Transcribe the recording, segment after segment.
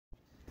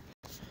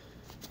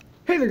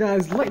Hey there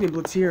guys, Lightning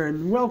Blitz here,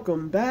 and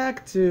welcome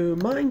back to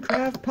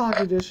Minecraft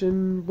Pocket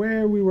Edition,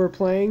 where we were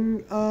playing,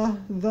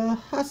 the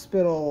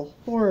Hospital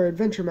Horror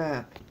Adventure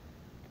Map.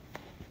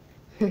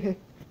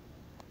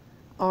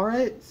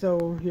 Alright,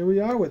 so here we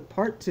are with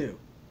part 2.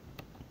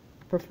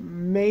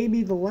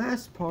 Maybe the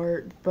last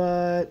part,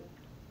 but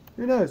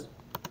who knows?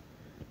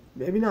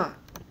 Maybe not.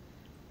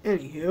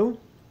 Anywho,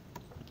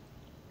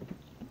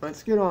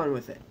 let's get on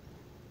with it.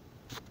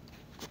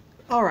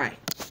 Alright.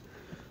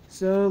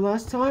 So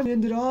last time we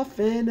ended off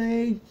in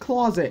a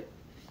closet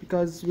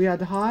because we had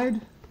to hide,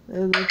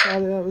 and I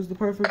thought that was the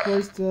perfect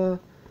place to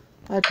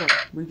hide from.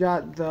 We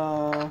got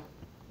the...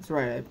 That's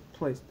right, I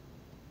placed...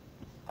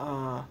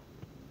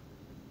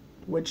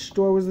 Which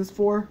door was this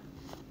for?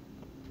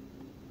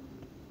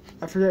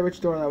 I forget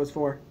which door that was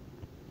for.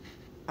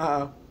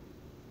 Uh-oh.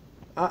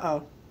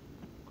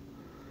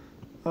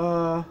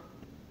 I'll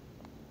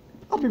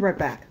be right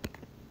back.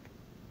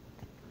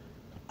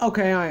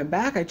 Okay, I am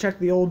back. I checked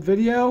the old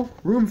video.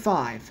 Room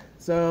 5.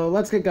 So,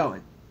 let's get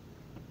going.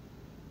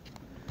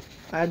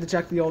 I had to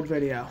check the old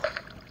video.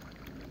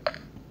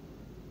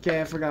 Okay,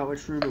 I forgot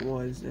which room it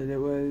was. And it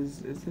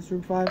was... Is this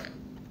room 5?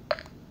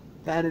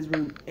 That is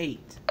room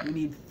 8. We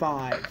need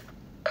 5.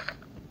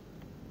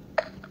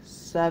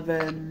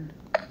 7...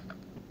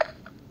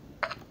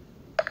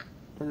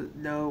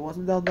 No, it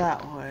wasn't down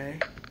that way.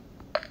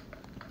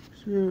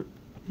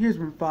 Here's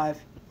room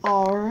 5.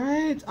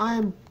 Alright, I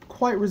am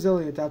quite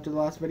resilient after the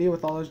last video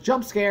with all those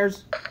jump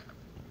scares.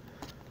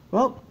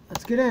 Well,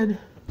 let's get in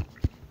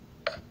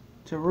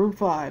to room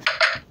 5.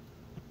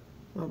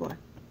 Oh boy.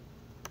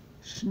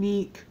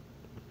 Sneak.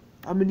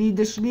 I'm gonna need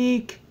to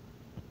sneak.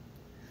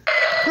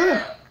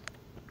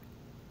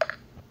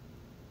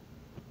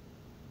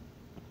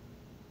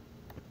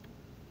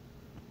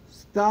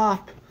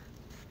 Stop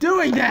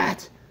doing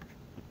that!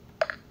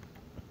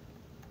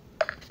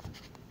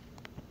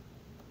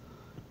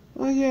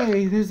 Oh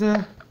yay, there's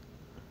a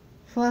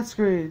flat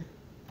screen.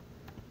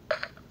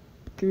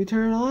 Can we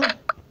turn it on?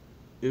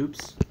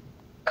 Oops.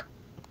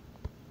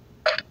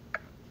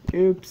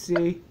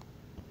 Oopsie.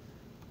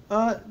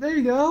 There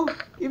you go.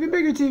 Even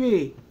bigger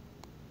TV.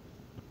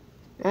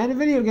 And a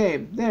video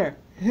game. There.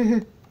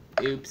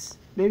 Oops.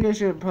 Maybe I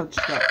shouldn't punch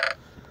that.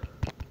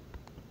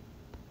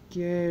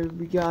 Okay,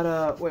 we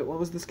got wait, what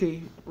was this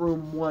key?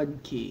 Room 1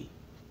 key.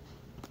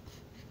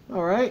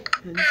 Alright,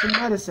 and some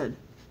medicine.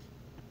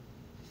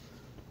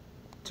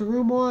 To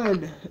room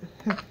 1.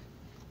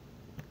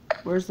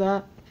 Where's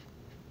that?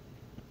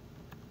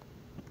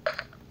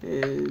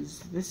 Is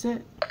this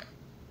it?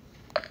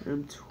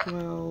 Room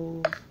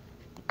 12.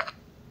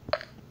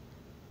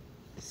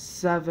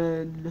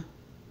 7.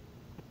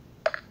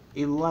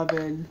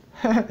 11.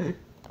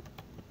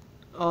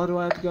 Oh, do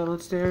I have to go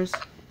downstairs?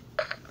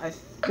 I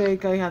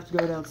think I have to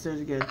go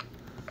downstairs again.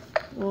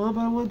 Oh, but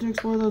I want to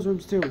explore those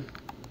rooms too.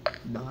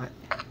 Not.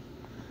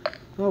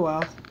 Oh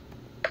well.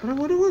 But I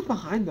wonder what's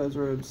behind those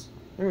rooms.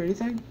 Is there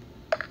anything?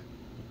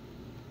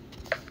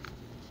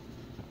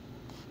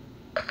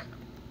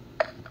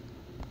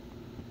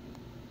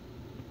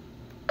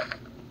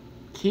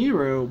 Key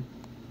room.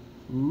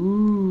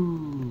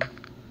 Ooh.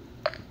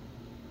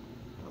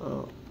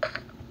 Oh.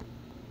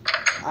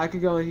 I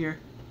could go in here.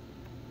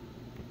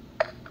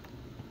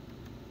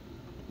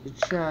 The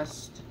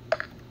chest.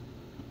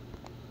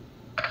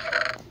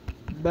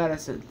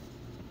 Medicine.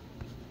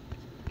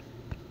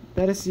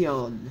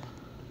 Medicine.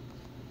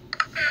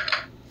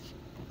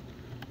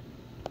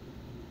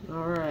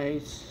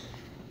 Alright.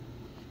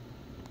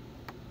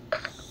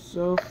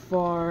 So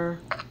far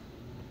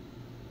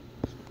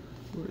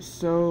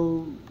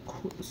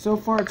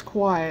it's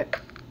quiet.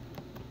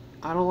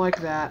 I don't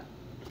like that.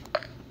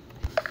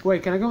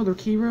 Wait, can I go in the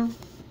key room?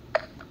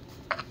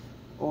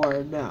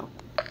 Or no?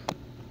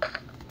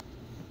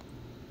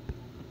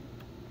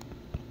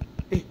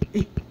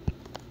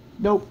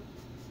 Nope.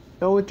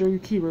 No entering the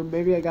key room.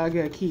 Maybe I gotta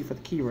get a key for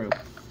the key room.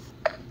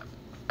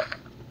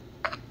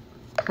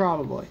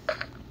 Probably.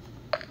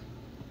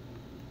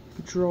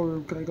 Control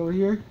room. Can I go in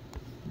here?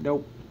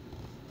 Nope.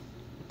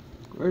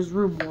 Where's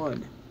room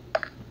 1?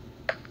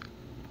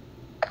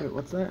 Wait,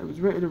 what's that? It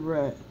was written in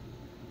red.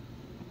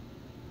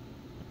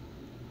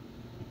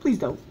 Please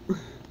don't.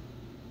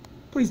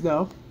 Please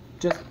no.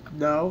 Just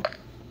no.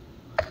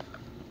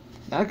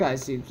 That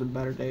guy's seen some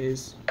better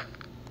days.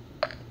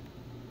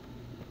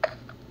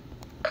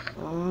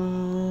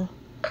 Room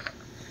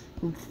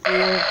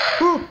 4.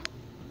 Woo!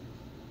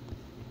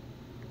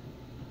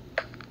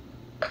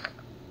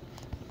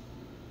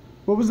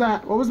 What was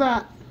that? What was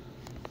that?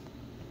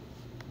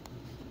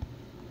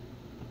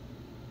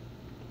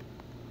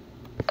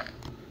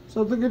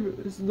 Something.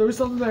 There was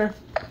something there.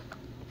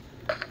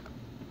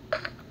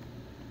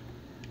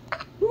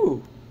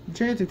 Ooh,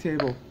 enchanting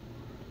table.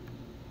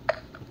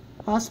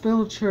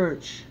 Hospital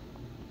church.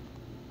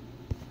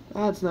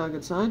 That's not a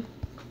good sign.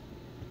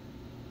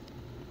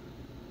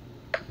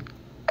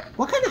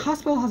 What kind of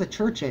hospital has a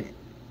church in it?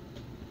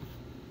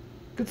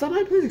 Could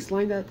somebody please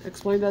explain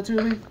that to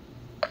me?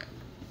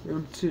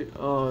 Room 2.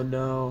 Oh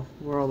no,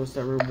 we're almost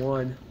at room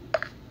 1.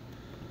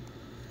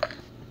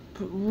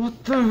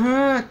 What the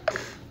heck?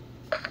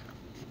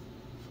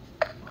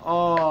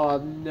 Oh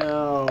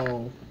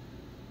no.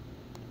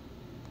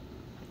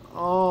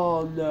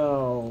 Oh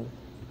no.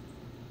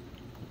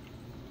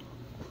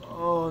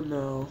 Oh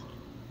no.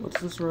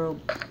 What's this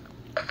room?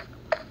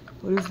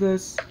 What is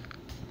this?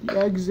 The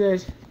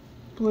exit.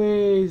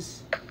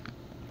 Please.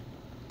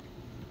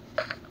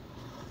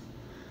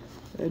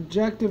 The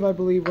objective, I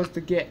believe, was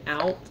to get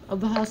out of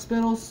the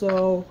hospital,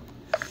 so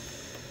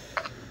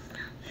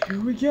here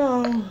we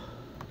go.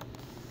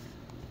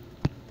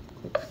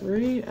 Click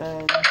 3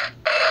 and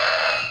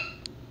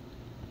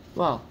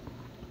well,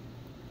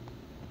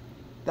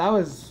 that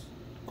was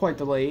quite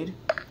delayed.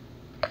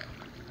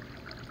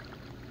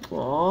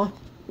 Aw,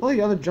 all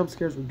the other jump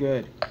scares were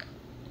good.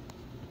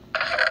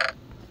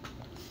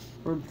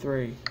 Room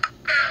 3.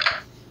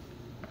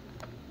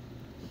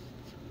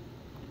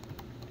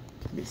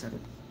 Give me a second.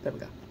 There we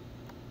go.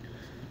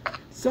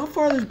 So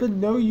far, there's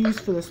been no use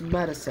for this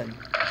medicine.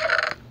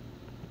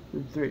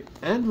 Room 3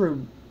 and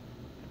room.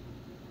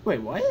 Wait,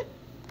 what?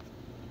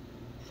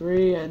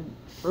 3 and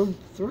room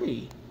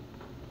 3.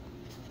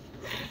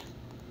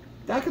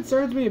 That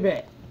concerns me a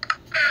bit.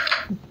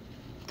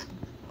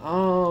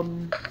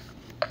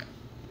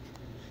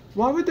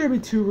 Why would there be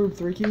 2 room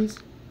 3 keys?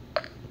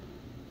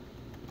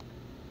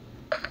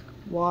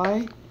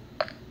 Why?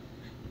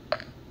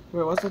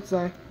 Wait, what's that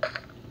say?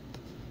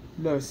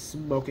 No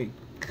smoking.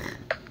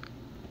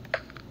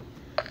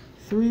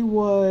 3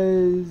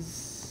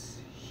 was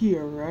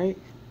here, right?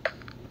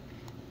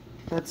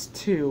 That's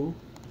 2.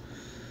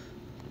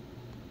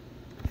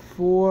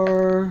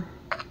 4.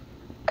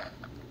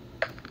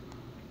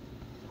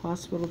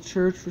 Hospital,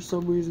 church, for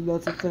some reason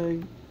that's a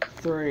thing.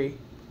 3.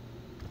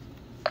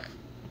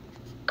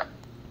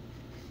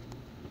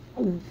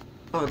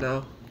 Oh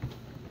no.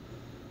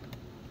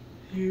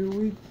 Here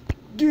we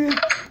go.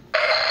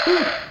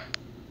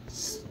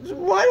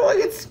 Why do I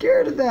get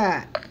scared of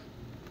that?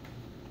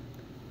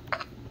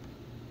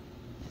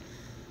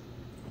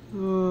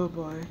 Oh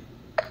boy.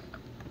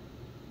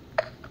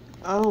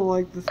 I don't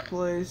like this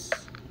place.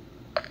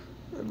 I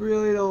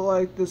really don't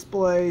like this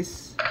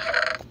place.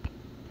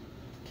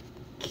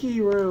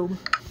 Key room.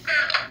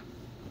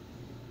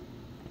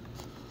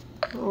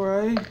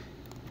 Alright.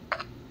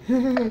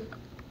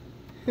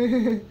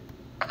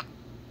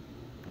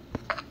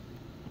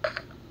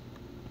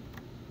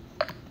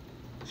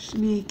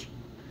 Sneak.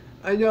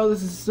 I know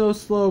this is so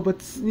slow,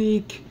 but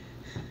sneak.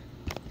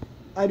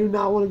 I do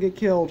not want to get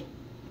killed.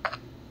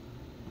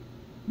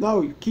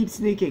 No, you keep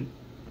sneaking.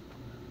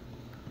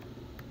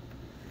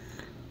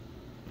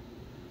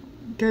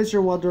 In case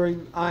you're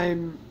wondering,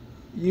 I'm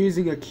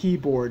using a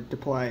keyboard to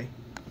play.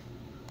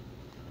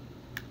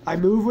 I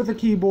move with a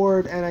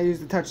keyboard and I use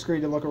the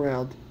touchscreen to look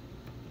around.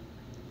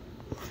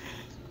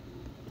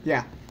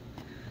 Yeah.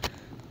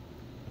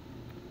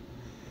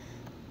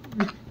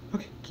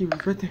 Okay,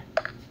 keyboard's right there.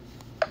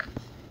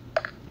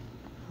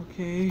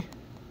 Okay.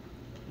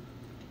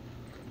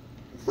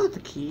 It's not the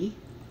key.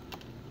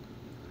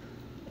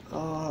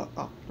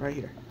 Oh, right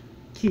here.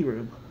 Key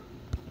room.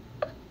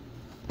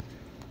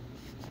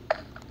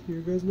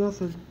 Here goes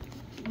nothing.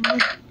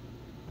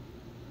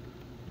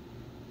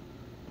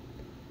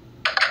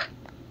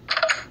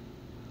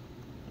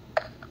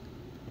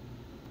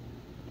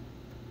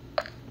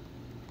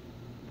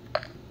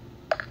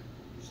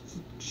 Just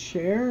a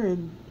chair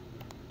and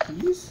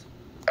keys?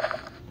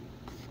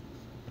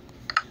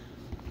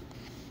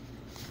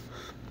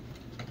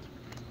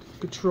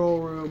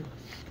 Control room.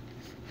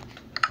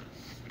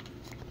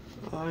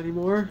 Any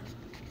more?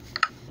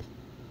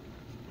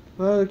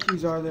 What other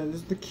keys are there? This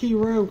is the key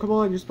room. Come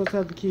on, you're supposed to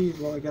have the keys.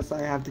 Well, I guess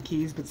I have the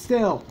keys, but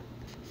still.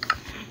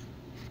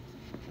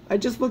 I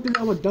just looked at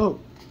that one.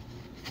 Don't.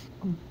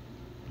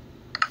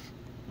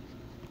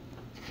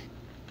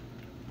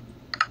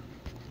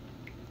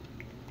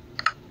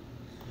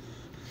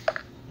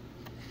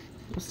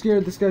 I'm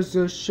scared this guy's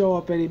gonna show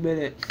up any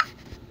minute.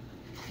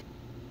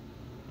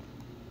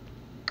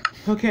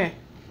 Okay,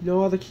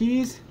 no other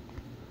keys?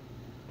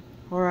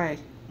 Alright.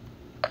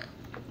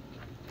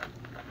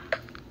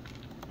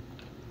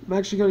 I'm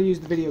actually going to use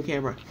the video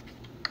camera.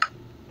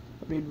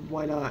 I mean,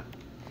 why not?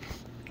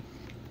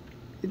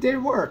 It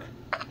didn't work.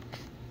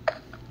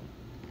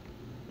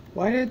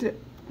 Why did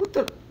it? What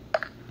the?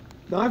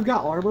 Now I've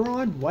got armor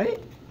on?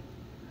 What?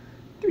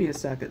 Give me a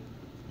second.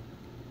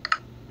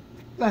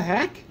 The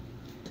heck?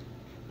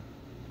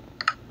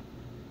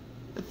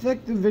 I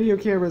think the video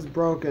camera is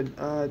broken.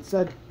 It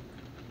said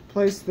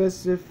place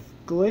this if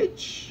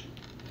glitch.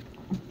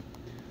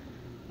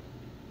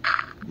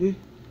 Yeah.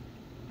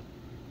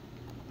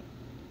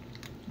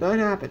 Nothing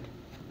happened.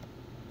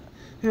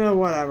 Yeah,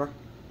 whatever.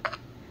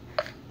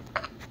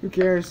 Who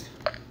cares?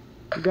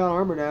 We got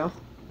armor now.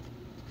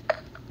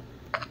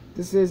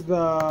 This is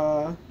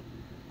the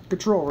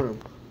control room.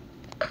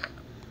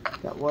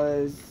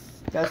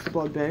 That's the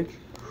blood bank.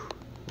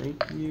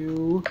 Thank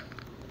you.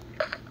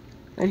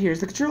 And here's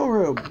the control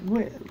room,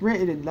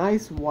 written in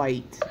nice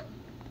white.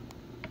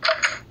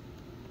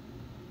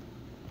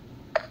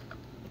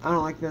 I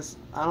don't like this.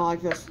 I don't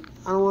like this.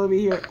 I don't want to be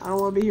here. I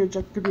don't want to be here.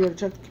 Check the computer.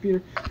 Check the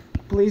computer.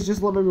 Please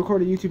just let me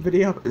record a YouTube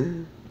video.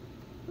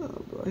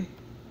 Oh boy.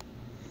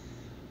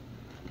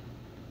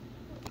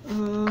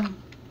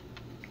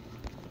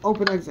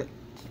 Open exit.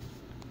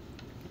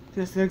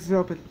 Just the exit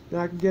open. Then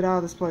I can get out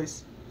of this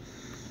place.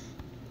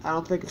 I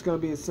don't think it's going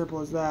to be as simple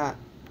as that.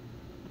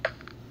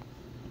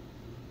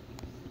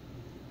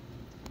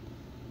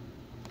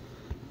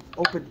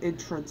 Open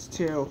entrance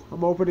too.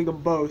 I'm opening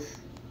them both.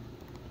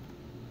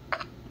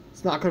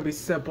 It's not going to be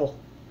simple.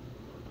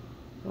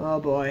 Oh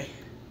boy.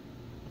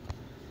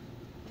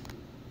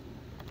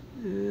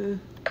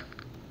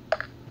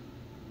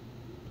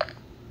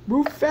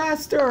 Move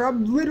faster!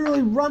 I'm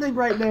literally running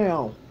right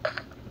now.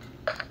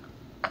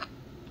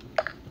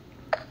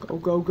 Go,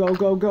 go, go,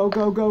 go, go,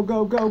 go, go,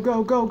 go, go,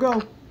 go, go,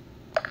 go.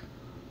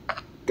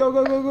 Go,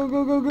 go, go, go,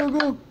 go, go, go,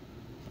 go.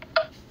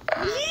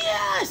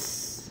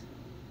 Yes!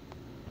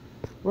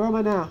 Where am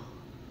I now?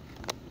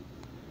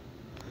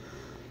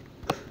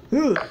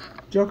 Ugh.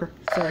 Joker.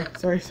 Sorry.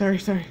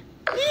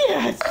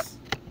 Yes!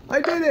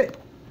 I did it!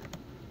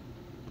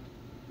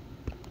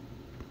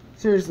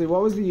 Seriously,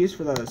 what was the use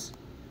for those?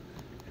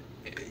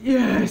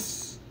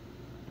 Yes!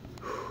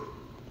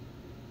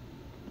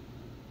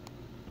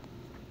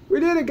 We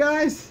did it,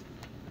 guys!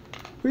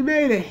 We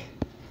made it!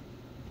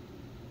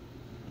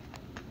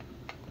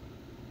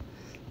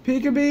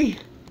 Peekabee,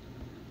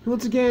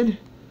 once again,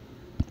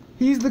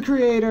 he's the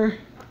creator.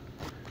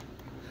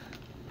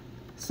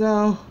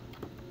 So,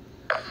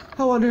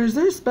 I wonder, is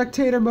there a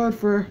spectator mode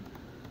for,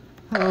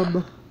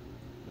 what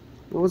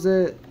was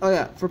it? Oh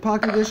yeah, for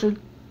Pocket Edition?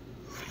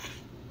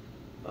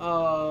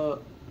 I'm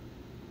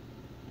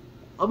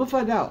gonna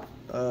find out.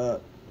 /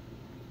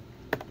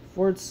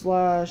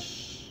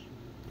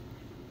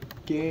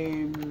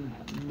 game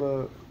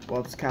mode.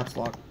 Well, it's caps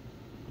lock.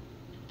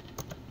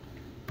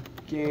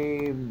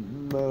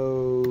 Game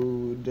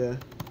mode.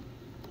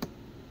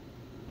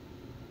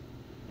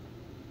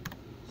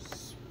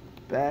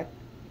 Spectator.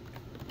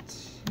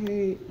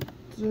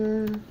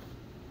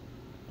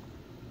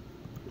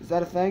 Is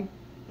that a thing?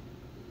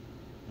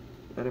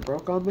 And it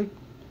broke on me?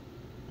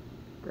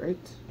 Great.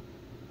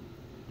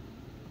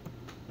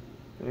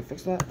 Can I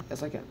fix that?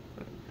 Yes, I can.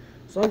 Okay.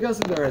 So I guess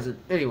there isn't.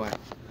 Anyway.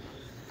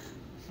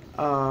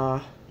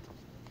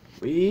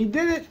 We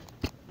did it!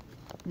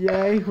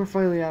 Yay, we're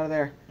finally out of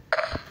there.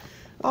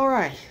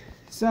 Alright.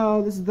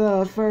 So, this is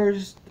the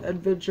first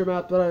adventure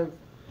map that I've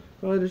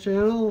run on the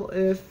channel.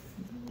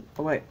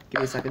 Oh wait,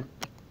 give me a second.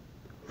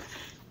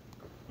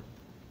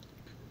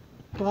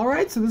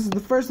 Alright, so this is the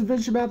first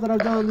adventure map that I've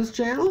done on this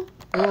channel.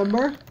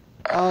 Remember,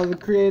 the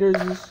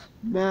creator's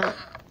map,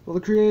 well,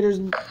 the creator's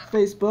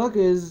Facebook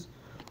is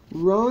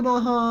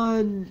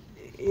Ronahan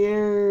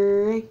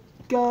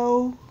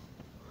Eriko,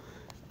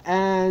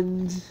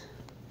 and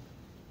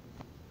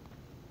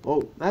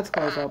whoa, that's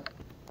close up.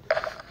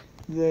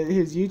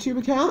 His YouTube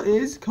account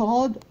is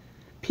called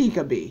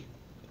Peekabee.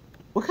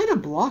 What kind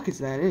of block is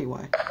that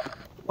anyway?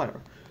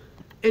 Whatever.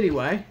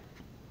 Anyway,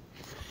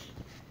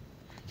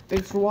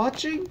 thanks for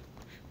watching,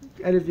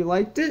 and if you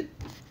liked it,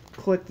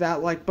 click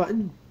that like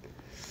button,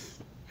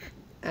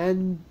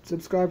 and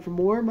subscribe for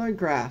more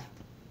Minecraft,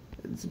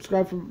 and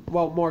subscribe for,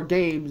 well, more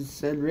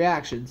games and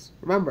reactions.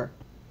 Remember,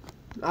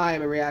 I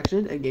am a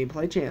reaction and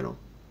gameplay channel.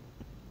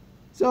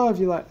 So if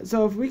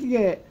we could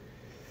get,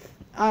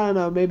 I don't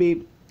know,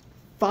 maybe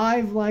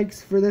 5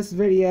 likes for this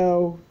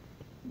video,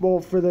 well,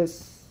 for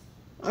this,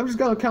 I'm just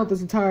gonna count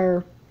this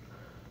entire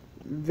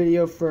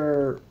video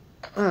for,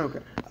 I don't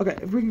care. Okay,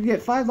 if we could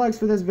get 5 likes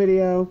for this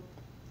video,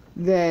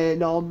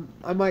 then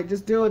I might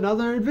just do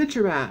another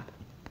adventure map.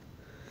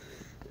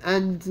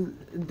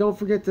 And don't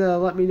forget to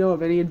let me know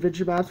of any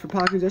adventure maps for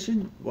Pocket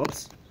Edition.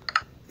 Whoops.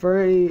 For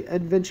any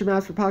adventure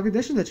maps for Pocket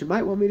Edition that you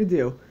might want me to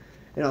do.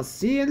 And I'll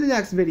see you in the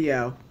next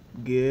video.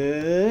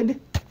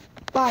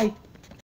 Goodbye.